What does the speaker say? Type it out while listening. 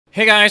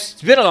Hey guys,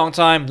 it's been a long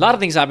time. A lot of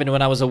things happened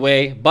when I was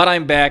away, but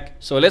I'm back.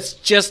 So let's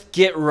just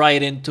get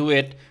right into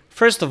it.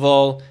 First of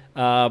all,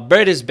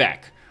 Byrde is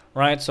back,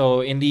 right?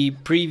 So in the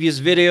previous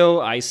video,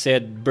 I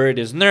said Byrde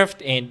is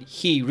nerfed, and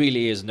he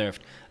really is nerfed.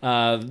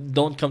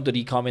 Don't come to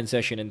the comment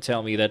section and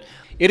tell me that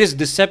it is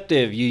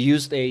deceptive. You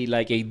used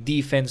a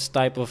defense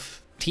type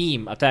of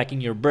team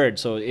attacking your Byrde,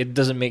 so it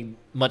doesn't make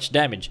much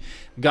damage.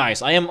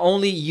 Guys, I am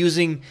only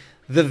using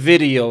the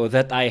video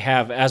that I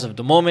have as of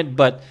the moment,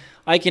 but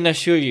I can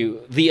assure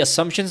you the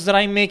assumptions that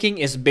I'm making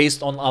is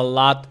based on a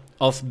lot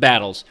of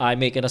battles. I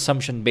make an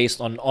assumption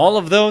based on all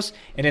of those,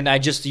 and then I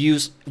just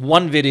use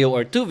one video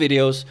or two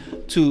videos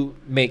to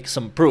make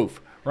some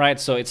proof, right?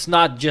 So it's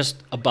not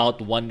just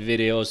about one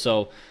video.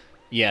 So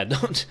yeah,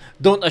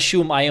 don't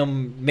assume I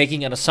am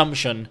making an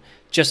assumption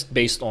just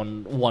based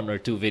on one or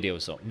two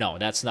videos. So no,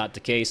 that's not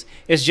the case.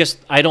 It's just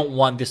I don't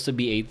want this to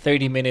be a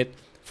 30-minute,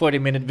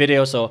 40-minute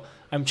video, so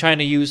I'm trying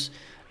to use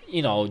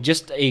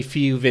just a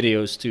few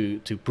videos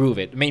to prove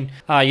it. I mean,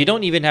 you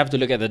don't even have to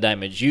look at the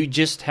damage. You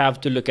just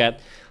have to look at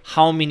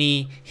how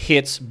many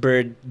hits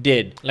Byrde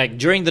did. Like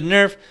during the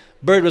nerf,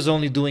 Byrde was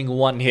only doing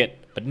one hit,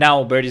 but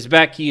now Byrde is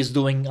back. He is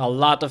doing a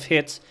lot of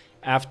hits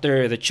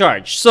after the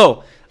charge.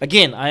 So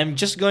again, I am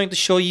just going to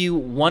show you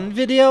one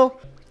video.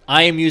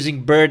 I am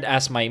using Byrde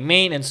as my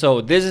main, and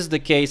so this is the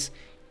case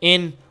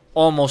in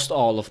almost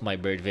all of my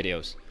Byrde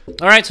videos.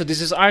 Alright, so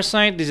this is our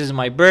side, this is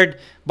my Byrde.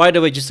 By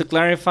the way, just to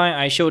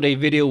clarify, I showed a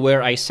video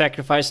where I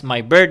sacrificed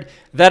my Byrde.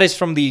 That is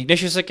from the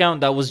Ignatius account.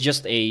 That was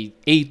just a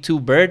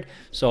A2 Byrde,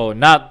 so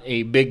not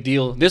a big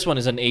deal. This one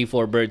is an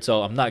A4 Byrde,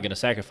 so I'm not gonna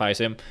sacrifice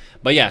him.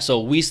 But yeah,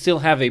 so we still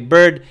have a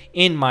Byrde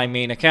in my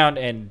main account,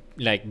 and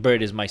like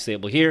Byrde is my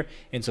stable here,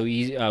 and so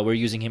we're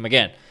using him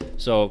again.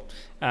 So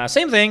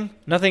same thing,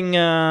 nothing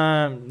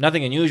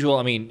unusual.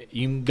 I mean,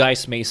 you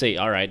guys may say,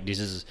 alright, this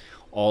is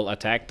all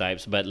attack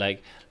types, but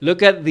like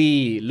look at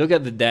the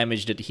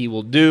damage that he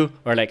will do,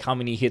 or like how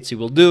many hits he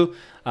will do.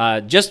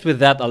 Just with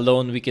that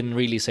alone, we can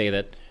really say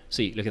that.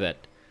 See, look at that.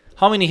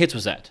 How many hits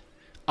was that?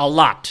 A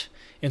lot.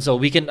 And so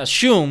we can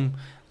assume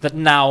that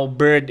now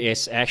Byrde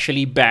is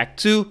actually back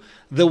to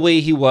the way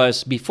he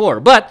was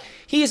before, but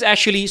he is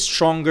actually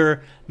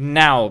stronger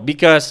now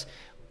because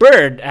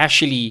Byrde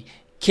actually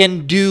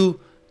can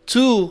do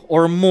two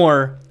or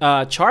more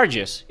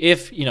charges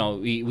if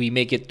we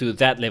make it to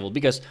that level.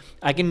 Because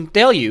I can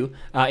tell you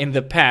in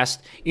the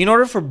past, in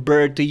order for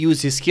Byrde to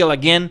use his skill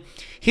again,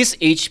 his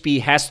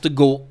HP has to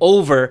go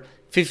over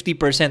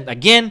 50%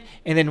 again,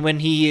 and then when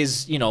he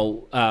is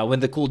when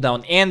the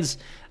cooldown ends,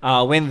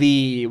 when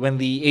the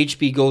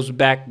HP goes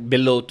back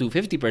below to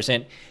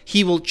 50%,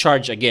 he will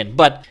charge again.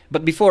 But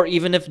before,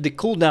 even if the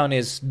cooldown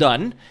is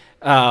done,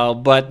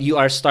 but you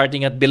are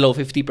starting at below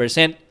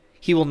 50%,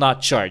 he will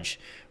not charge.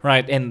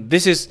 Right, and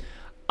this is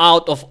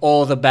out of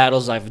all the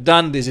battles I've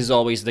done, this is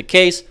always the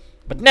case,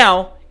 but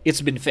now it's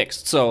been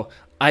fixed. So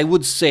I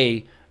would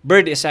say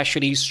Byrde is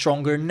actually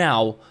stronger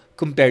now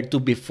compared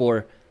to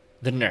before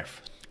the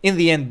nerf. In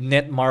the end,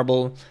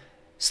 Netmarble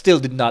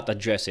still did not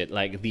address it.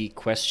 Like the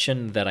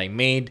question that I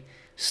made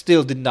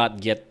still did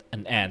not get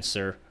an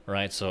answer,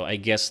 right? So I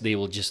guess they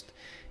will just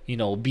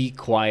be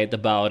quiet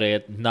about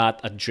it, not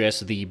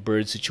address the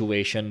Byrde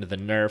situation, the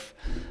nerf.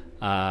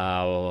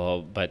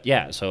 But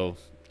yeah, so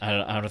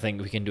I don't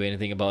think we can do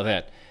anything about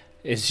that.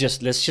 It's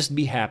just, let's just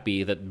be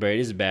happy that Byrde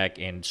is back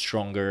and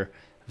stronger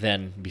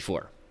than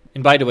before.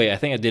 And by the way, I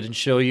think I didn't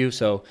show you,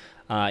 so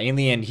in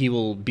the end, he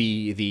will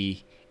be the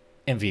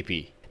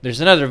MVP.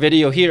 There's another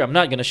video here. I'm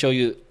not going to show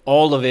you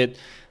all of it,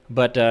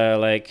 but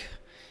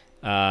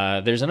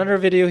there's another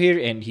video here,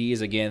 and he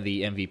is again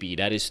the MVP.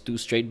 That is 2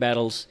 straight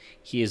battles.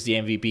 He is the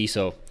MVP,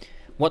 so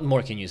what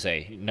more can you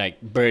say? Like,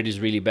 Byrde is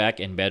really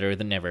back and better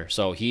than ever.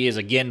 So he is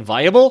again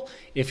viable.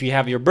 If you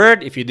have your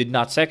Byrde, if you did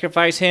not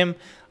sacrifice him,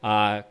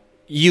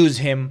 use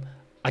him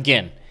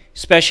again.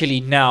 Especially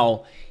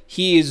now,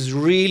 he is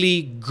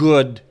really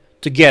good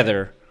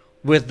together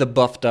with the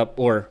buffed up,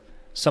 or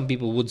some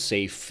people would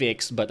say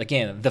fixed. But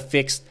again, the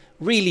fixed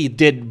really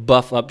did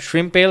buff up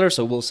Shrimpaler,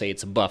 so we'll say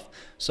it's a buff.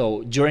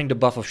 So during the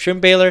buff of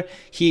Shrimpaler,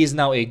 he is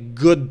now a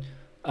good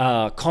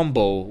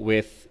combo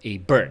with a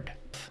Byrde.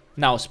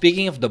 Now,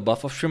 speaking of the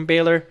buff of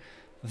Shrimpaler,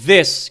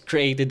 this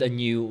created a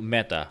new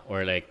meta,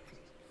 or like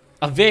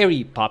a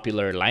very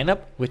popular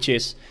lineup, which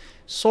is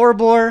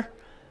Boar,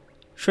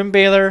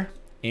 Shrimpaler,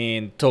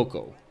 and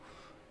Toko,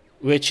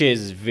 which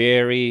is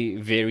very,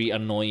 very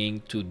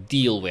annoying to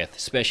deal with,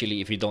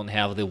 especially if you don't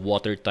have the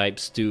water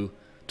types to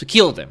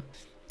kill them.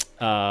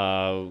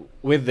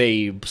 With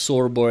a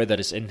Boar that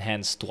is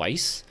enhanced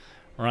twice,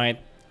 right?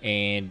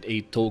 And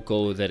a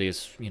Toko that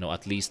is,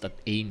 at least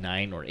at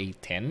A9 or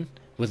A10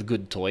 with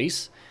good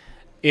toys,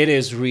 it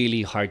is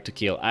really hard to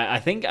kill. I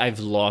think I've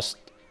lost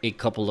a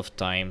couple of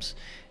times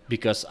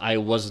because I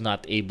was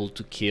not able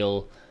to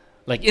kill,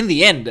 like in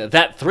the end,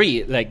 that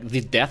 3, like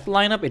the death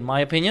lineup, in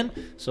my opinion.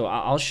 So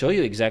I'll show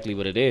you exactly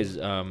what it is.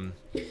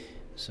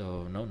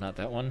 So no, not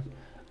that one.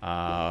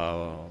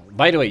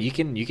 By the way, you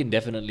can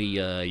definitely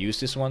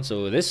use this one.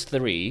 So this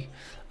 3,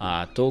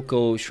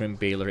 Toko,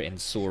 Shrimpaler, and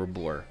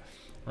Boar.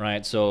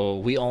 right? So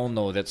we all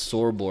know that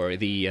Sorbor,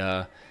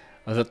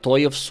 the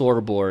toy of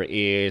Sorbor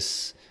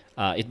is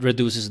it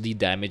reduces the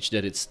damage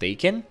that it's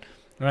taken,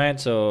 right?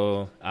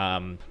 So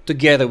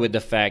together with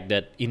the fact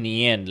that in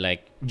the end,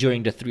 like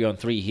during the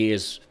 3-on-3, he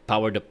is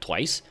powered up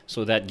twice,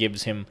 so that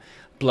gives him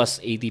plus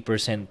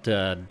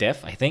 80%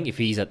 def, I think, if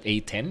he's at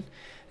A10.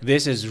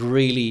 This is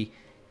really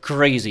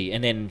crazy.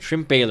 And then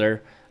Shrimpaler,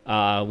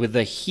 with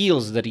the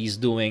heals that he's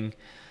doing,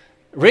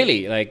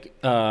 really, like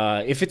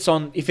if it's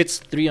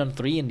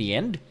 3-on-3 in the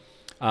end,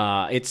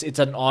 it's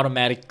an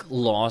automatic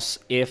loss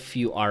if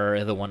you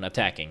are the one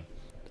attacking.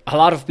 A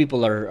lot of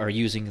people are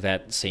using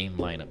that same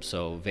lineup.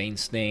 So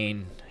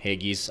Veinstain,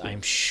 Haggis,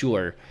 I'm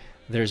sure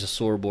there's a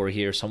Sorbor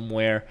here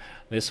somewhere.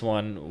 This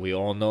one we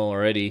all know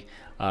already.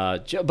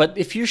 But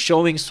if you're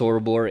showing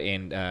Sorbor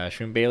and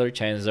Shrimpaler,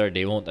 chances are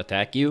they won't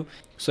attack you.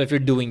 So if you're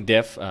doing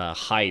def,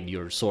 hide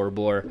your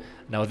Sorbor.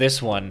 Now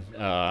this one,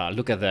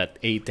 look at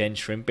that A10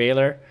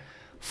 Shrimpaler.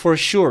 For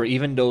sure,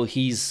 even though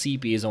his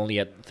CP is only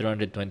at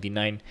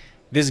 329,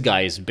 this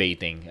guy is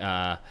baiting.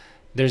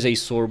 There's a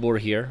Sorbor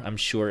here, I'm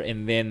sure,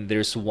 and then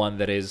there's one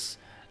that is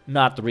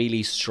not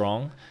really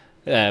strong,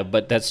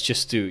 but that's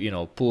just to, you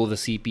know, pull the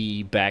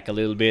CP back a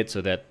little bit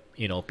so that,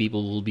 you know,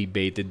 people will be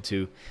baited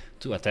to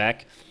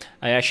attack.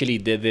 I actually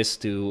did this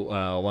to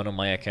one of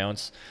my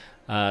accounts.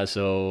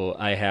 So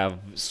I have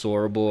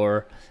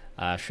Sorbor,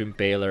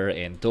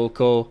 Shrimpaler, and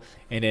Toko,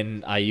 and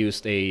then I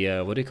used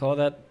a what do you call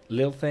that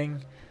little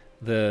thing?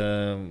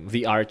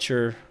 The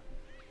archer,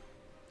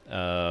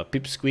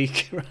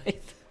 pipsqueak,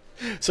 right?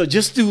 So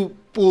just to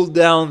pull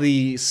down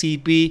the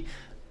CP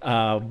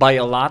by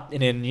a lot,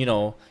 and then, you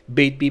know,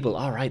 bait people.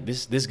 All right,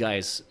 this guy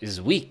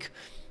is weak,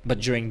 but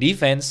during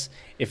defense,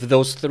 if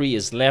those three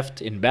is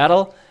left in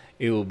battle,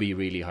 it will be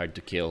really hard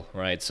to kill,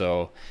 right?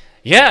 So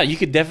yeah, you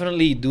could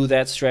definitely do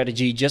that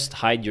strategy. Just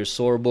hide your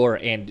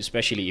Sorbor, and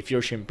especially if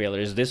your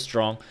Shrimpaler is this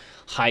strong,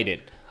 hide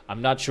it.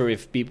 I'm not sure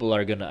if people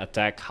are gonna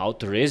attack how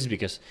to Riz,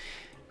 because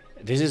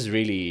this is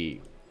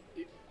really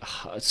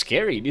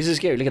scary. This is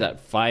scary. Look at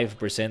that,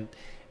 5%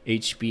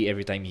 HP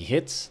every time he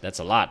hits. That's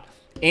a lot.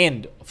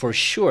 And for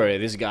sure,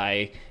 this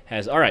guy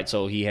has, all right,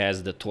 so he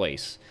has the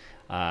toys,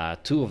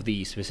 2 of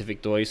the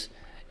specific toys.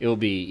 It will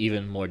be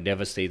even more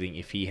devastating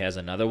if he has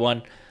another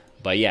one.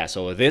 But yeah,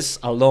 so this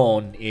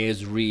alone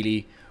is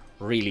really,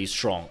 really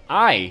strong.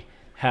 I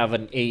have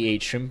an A8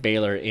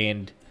 Shrimpaler,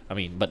 and I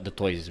mean, but the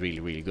toys is really,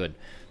 really good.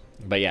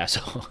 But yeah,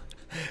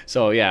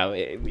 so yeah,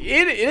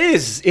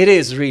 it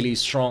is really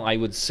strong, I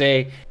would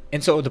say.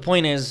 And so the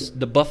point is,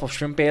 the buff of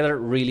Shrimpaler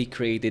really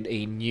created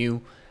a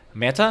new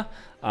meta.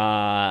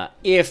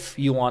 If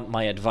you want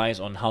my advice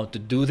on how to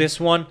do this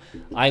one,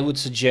 I would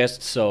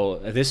suggest, so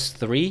this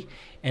 3,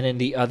 and then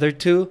the other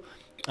 2,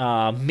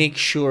 make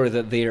sure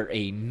that they're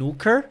a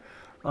nuker,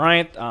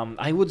 right?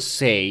 I would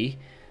say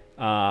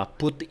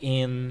put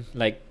in,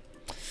 like,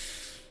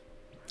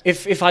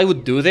 if I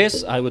would do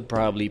this, I would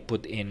probably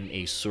put in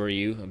a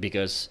Suryu,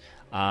 because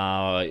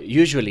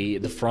usually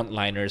the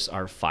frontliners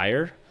are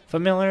fire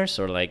familiars,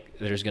 or like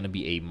there's gonna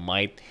be a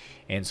might,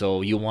 and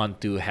so you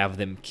want to have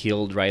them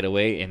killed right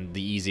away, and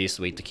the easiest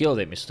way to kill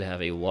them is to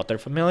have a water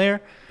familiar,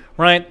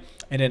 right?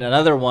 And then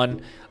another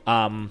one,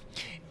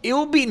 it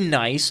would be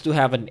nice to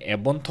have an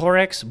Ebon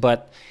Thorax,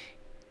 but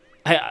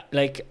I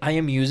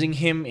am using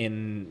him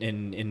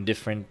in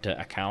different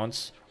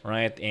accounts,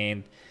 right?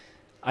 And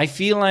I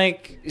feel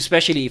like,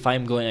 especially if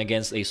I'm going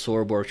against a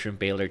Sorbor,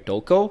 Shrimpaler,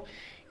 Toko,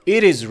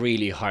 it is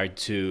really hard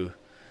to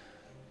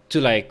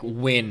like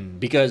win,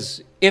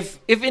 because if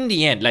in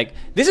the end, like,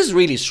 this is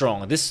really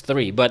strong, this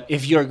 3, but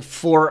if you're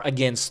 4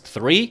 against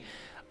 3,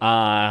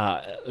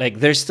 like,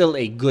 there's still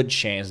a good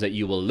chance that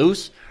you will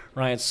lose,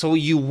 right? So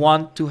you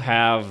want to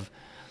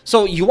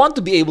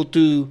be able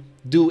to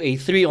do a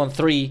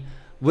 3-on-3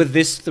 with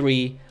this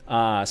 3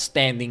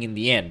 standing in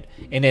the end,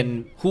 and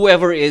then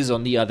whoever is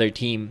on the other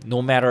team,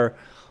 no matter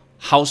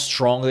how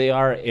strong they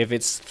are, if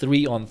it's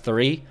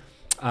 3-on-3,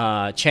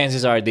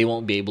 chances are they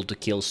won't be able to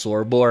kill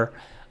Sorbor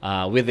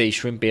with a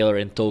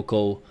Shrimpaler and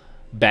Toko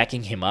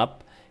backing him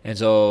up. And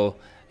so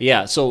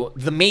yeah, so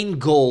the main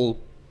goal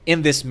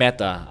in this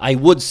meta, I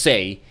would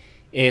say,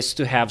 is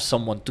to have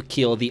someone to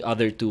kill the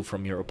other 2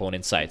 from your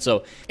opponent's side.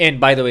 So, and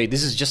by the way,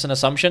 this is just an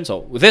assumption. So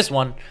with this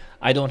one,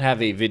 I don't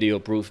have a video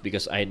proof,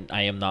 because I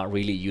am not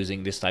really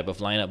using this type of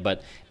lineup,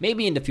 but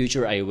maybe in the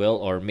future I will,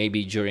 or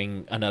maybe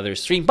during another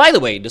stream. By the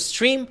way, the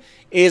stream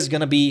is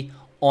gonna be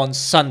on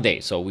Sunday,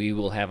 so we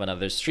will have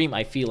another stream.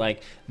 I feel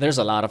like there's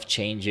a lot of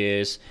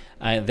changes,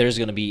 and there's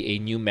gonna be a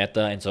new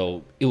meta, and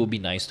so it would be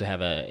nice to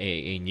have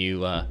a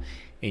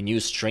new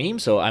stream.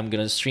 So I'm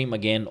gonna stream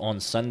again on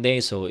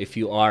Sunday. So if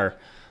you are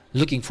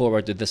looking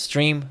forward to the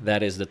stream,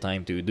 that is the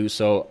time to do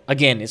so.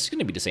 Again, it's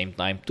gonna be the same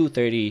time,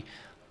 2:30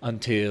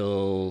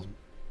 until,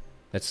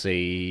 let's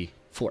say,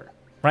 4,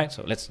 right?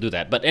 So let's do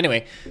that. But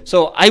anyway,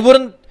 so I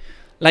wouldn't,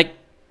 like,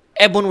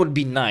 Ebon would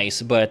be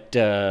nice, but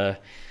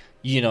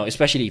you know,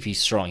 especially if he's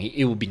strong,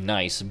 it would be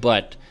nice,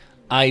 but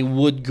I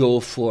would go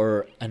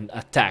for an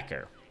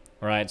attacker,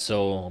 right?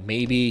 So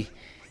maybe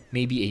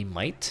a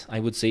might, I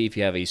would say, if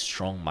you have a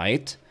strong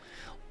might,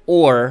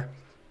 or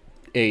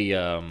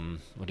a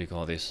what do you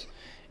call this?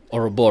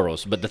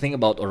 Ouroboros. But the thing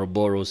about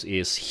Ouroboros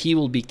is he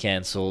will be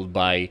cancelled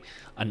by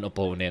an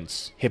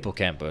opponent's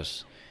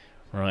hippocampus,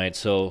 right?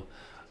 So,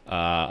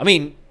 I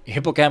mean,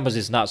 hippocampus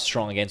is not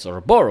strong against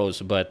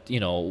Ouroboros, but you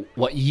know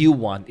what you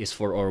want is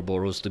for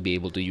Ouroboros to be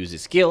able to use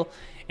his skill,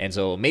 and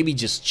so maybe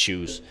just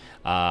choose.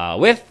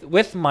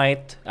 With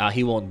might,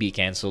 he won't be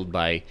cancelled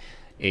by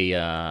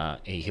a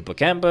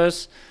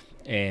hippocampus,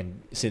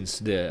 and since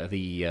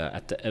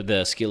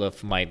the skill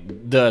of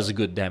might does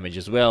good damage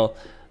as well,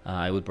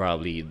 I would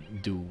probably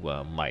do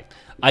might.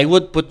 I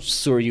would put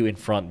Suryu in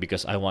front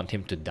because I want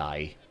him to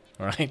die,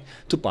 right?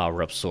 To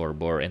power up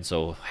Sorbor, and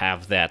so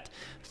have that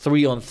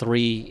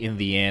 3-on-3 in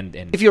the end.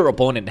 And if your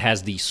opponent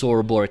has the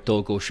Sorbor,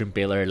 Toko,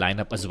 Shrimpeler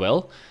lineup as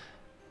well,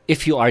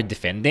 if you are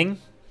defending,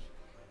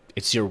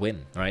 it's your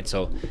win, right?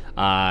 So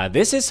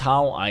this is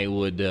how I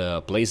would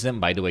place them.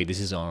 By the way, this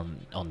is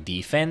on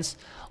defense.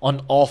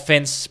 On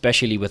offense,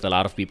 especially with a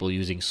lot of people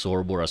using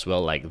Sorbor as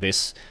well, like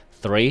this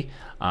 3,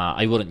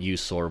 I wouldn't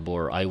use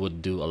Sorbor. I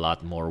would do a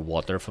lot more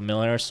Water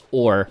Familiars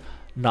or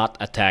not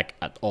attack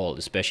at all,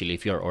 especially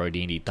if you're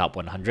already in the top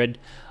 100,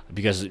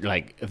 because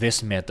like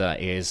this meta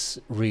is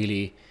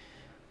really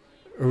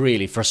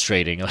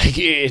frustrating. Like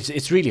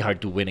it's really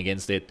hard to win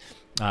against it.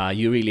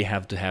 You really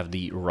have to have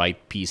the right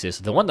pieces.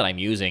 The one that I'm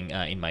using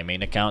in my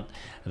main account,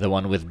 the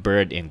one with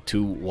Byrde and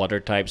 2 water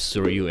types,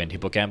 Suryu and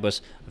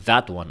Hippocampus,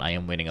 that one I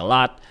am winning a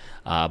lot.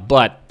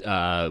 But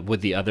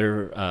with the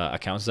other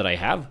accounts that I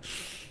have,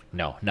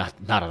 no, not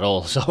at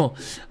all. So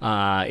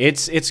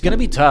it's gonna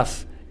be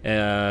tough.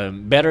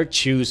 Better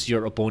choose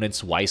your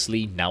opponents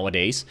wisely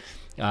nowadays.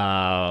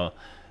 Yeah,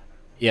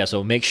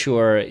 so make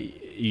sure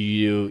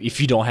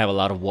if you don't have a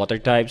lot of water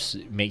types,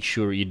 make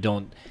sure you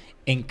don't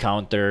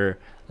encounter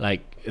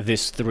like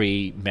this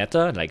 3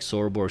 meta, like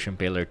Sorbor,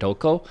 Shrimpeler,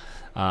 Toko.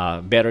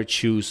 Better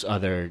choose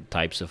other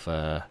types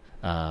of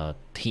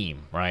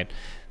team, right?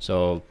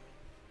 So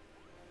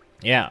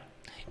yeah,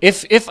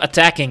 if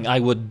attacking, I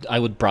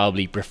would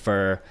probably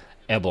prefer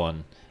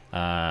Ebon,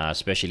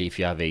 especially if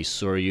you have a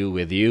Suryu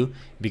with you,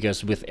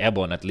 because with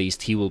Ebon at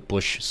least he will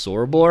push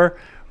Sorbor,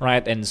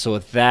 right? And so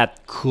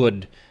that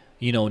could,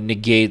 you know,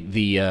 negate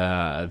the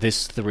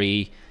this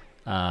 3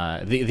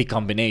 the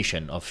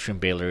combination of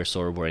Shrimpeler,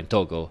 Sorbor, and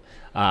Toko.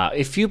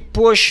 If you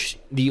push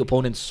the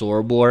opponent's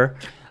Sorbor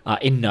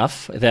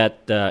enough that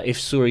if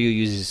Suryu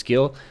uses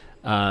skill,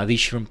 the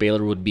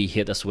Shrimpeler would be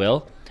hit as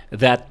well,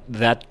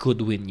 that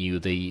could win you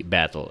the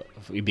battle,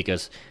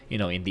 because you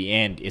know in the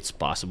end it's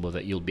possible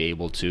that you'll be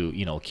able to,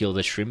 you know, kill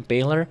the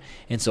Shrimpeler,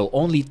 and so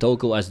only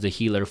Toko as the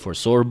healer for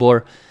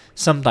Sorbor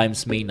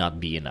sometimes may not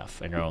be enough,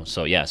 you know.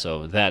 So yeah,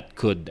 so that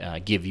could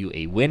give you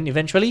a win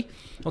eventually.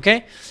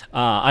 Okay,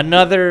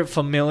 another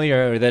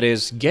familiar that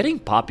is getting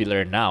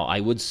popular now, I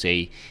would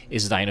say,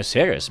 is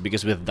Dinoceras,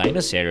 because with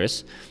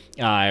Dinoceras,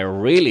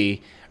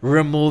 really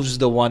removes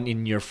the one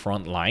in your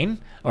front line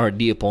or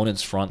the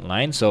opponent's front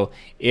line. So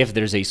if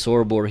there's a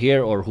Sorbor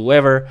here or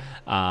whoever,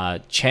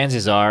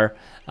 chances are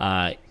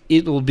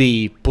it will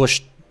be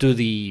pushed to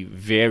the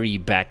very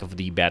back of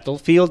the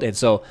battlefield, and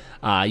so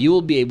you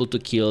will be able to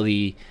kill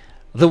the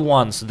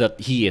ones that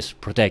he is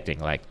protecting,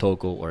 like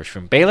Toko or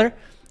Shrimpeler,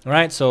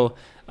 right? So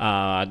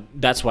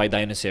that's why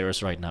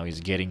Dinoceras right now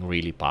is getting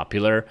really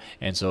popular.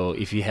 And so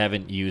if you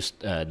haven't used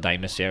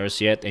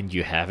Dinoceras yet and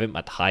you have him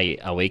at high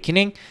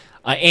awakening,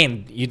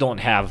 and you don't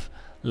have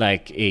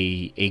like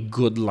a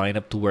good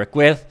lineup to work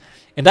with,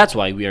 and that's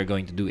why we are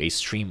going to do a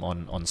stream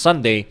on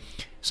Sunday.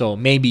 So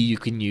maybe you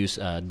can use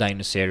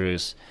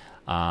Dinoceras,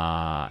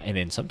 and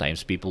then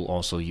sometimes people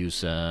also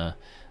use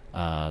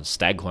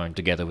Staghorn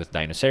together with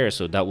Dinoceras,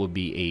 so that would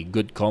be a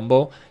good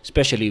combo,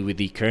 especially with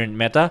the current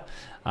meta.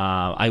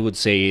 I would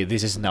say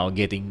this is now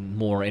getting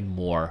more and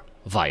more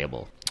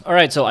viable.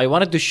 Alright, so I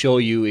wanted to show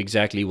you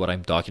exactly what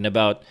I'm talking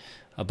about,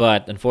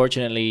 but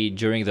unfortunately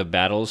during the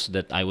battles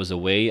that I was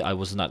away, I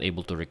was not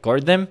able to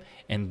record them,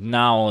 and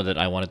now that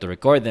I wanted to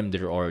record them,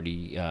 they're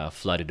already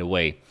flooded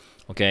away.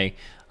 Okay,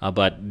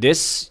 but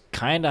this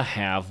kind of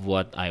have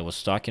what I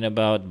was talking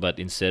about, but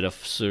instead of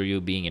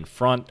Suryu being in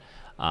front,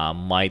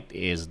 Might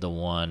is the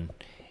one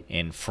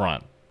in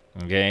front.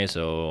 Okay,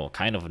 so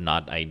kind of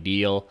not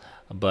ideal,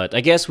 but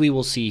I guess we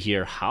will see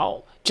here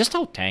just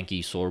how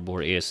tanky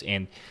Sorbor is.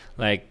 And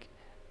like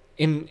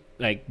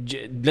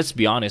let's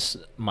be honest,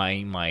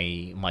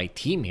 my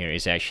team here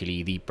is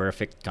actually the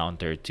perfect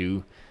counter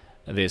to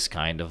this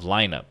kind of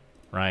lineup,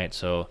 right?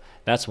 So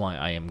that's why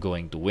I am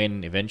going to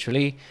win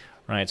eventually,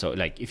 right? So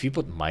like if you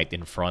put Might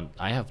in front,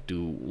 I have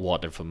 2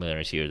 water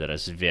familiars here that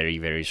is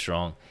very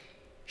strong.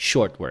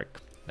 Short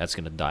work, that's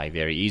gonna die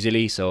very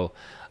easily. So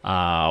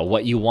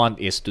what you want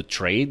is to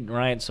trade,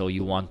 right? So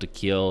you want to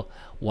kill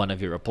one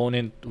of your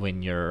opponent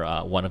when your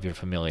one of your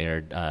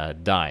familiar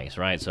dies,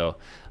 right? So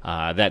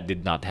that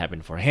did not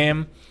happen for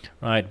him,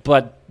 right?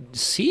 But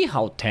see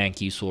how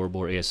tanky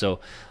Sorbor is. So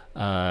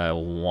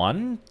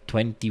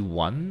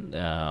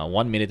 1:21,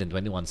 1 minute and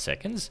 21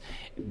 seconds.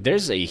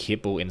 There's a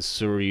Hippo in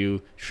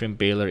Suryu,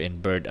 Shrimpeler,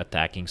 and Byrde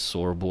attacking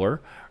Sorbor,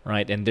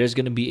 right? And there's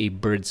gonna be a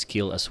Byrde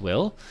skill as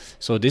well.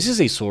 So this is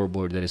a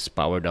swordboard that is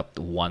powered up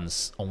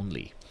once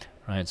only,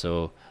 right?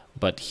 So,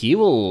 but he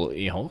will,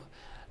 you know,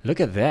 look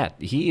at that.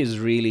 He is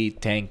really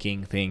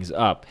tanking things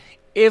up.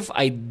 If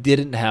I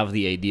didn't have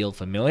the ideal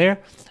familiar,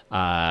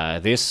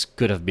 this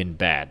could have been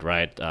bad,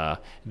 right?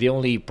 The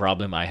only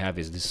problem I have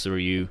is this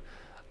Suryu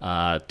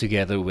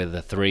together with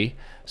the 3.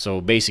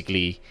 So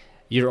basically,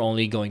 you're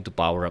only going to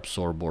power up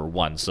Sorbor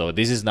once. So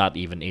this is not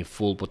even a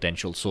full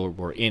potential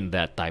Sorbor in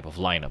that type of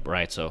lineup,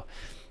 right? So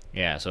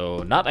yeah,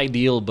 so not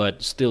ideal,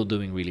 but still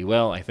doing really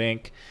well, I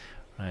think.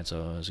 Right,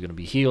 so it's gonna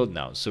be healed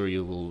now.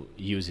 Suryu will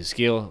use his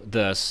skill,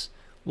 thus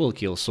will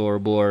kill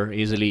Sorbor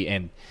easily,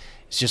 and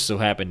it's just so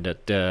happened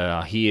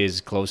that he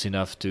is close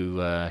enough to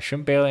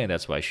Shrimpeller, and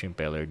that's why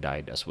Shrimpeller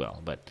died as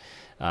well. But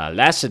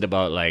lasted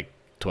about like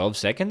 12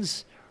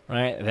 seconds,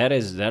 right? That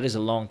is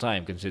a long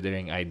time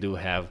considering I do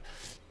have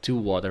 2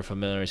 water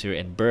familiars here,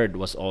 and Byrde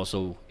was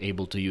also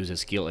able to use a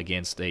skill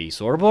against a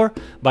Sorbor.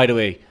 By the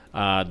way,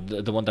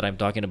 the one that I'm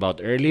talking about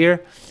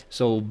earlier.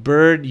 So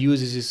Byrde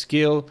uses his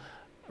skill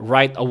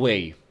right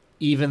away,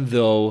 even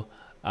though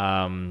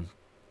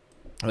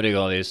what do you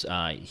call this?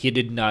 He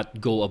did not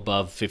go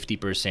above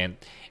 50%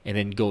 and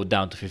then go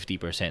down to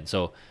 50%.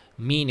 So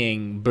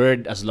meaning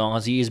Byrde, as long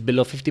as he is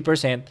below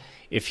 50%,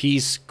 if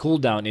his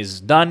cooldown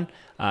is done,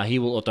 he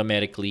will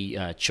automatically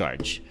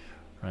charge.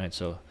 Right?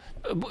 So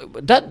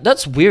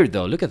that's weird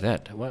though. Look at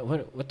that.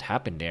 What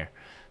happened there?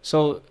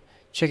 So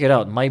check it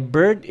out. My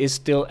Byrde is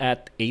still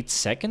at 8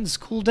 seconds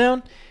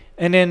cooldown,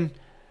 and then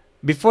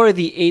before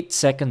the 8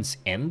 seconds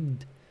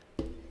end,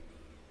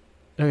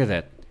 look at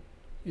that.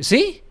 You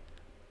see?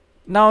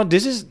 Now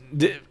this is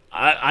this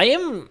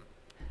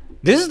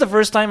is the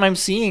first time I'm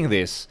seeing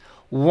this.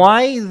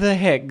 Why the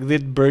heck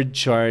did Byrde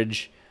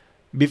charge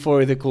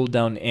before the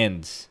cooldown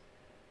ends?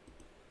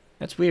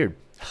 That's weird.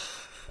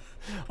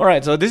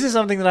 Alright, so this is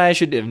something that I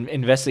should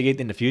investigate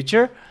in the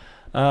future.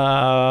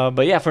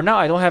 But yeah, for now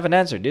I don't have an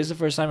answer. This is the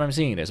first time I'm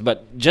seeing this.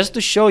 But just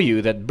to show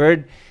you that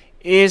Byrde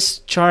is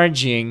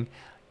charging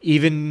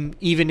even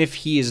if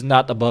he is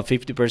not above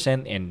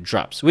 50% and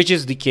drops, which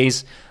is the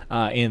case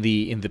in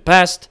the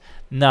past.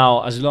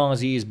 Now, as long as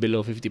he is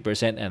below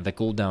 50% and the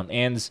cooldown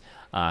ends,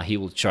 he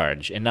will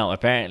charge. And now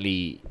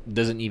apparently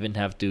doesn't even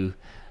have to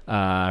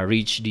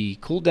reach the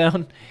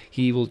cooldown.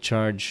 He will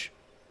charge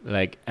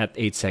like at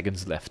 8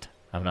 seconds left.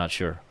 I'm not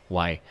sure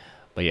why,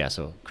 but yeah,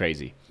 so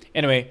crazy.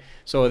 Anyway,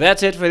 so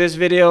that's it for this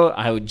video.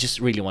 I just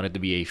really wanted to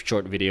be a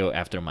short video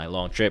after my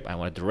long trip. I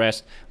wanted to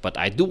rest, but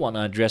I do want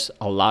to address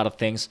a lot of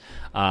things.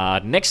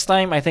 Next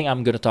time, I think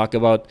I'm going to talk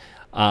about,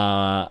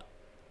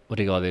 what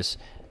do you call this?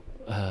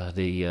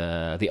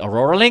 The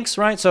Aurora links,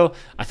 right? So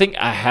I think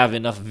I have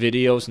enough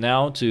videos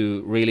now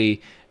to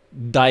really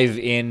dive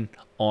in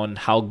on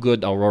how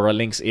good Aurora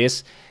links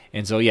is.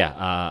 And so yeah,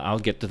 I'll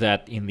get to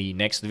that in the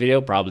next video,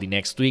 probably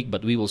next week,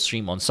 but we will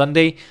stream on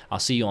Sunday. I'll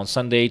see you on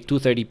Sunday,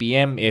 2:30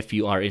 p.m. if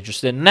you are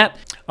interested in that.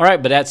 All right,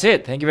 but that's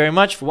it. Thank you very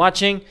much for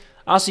watching.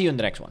 I'll see you in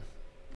the next one.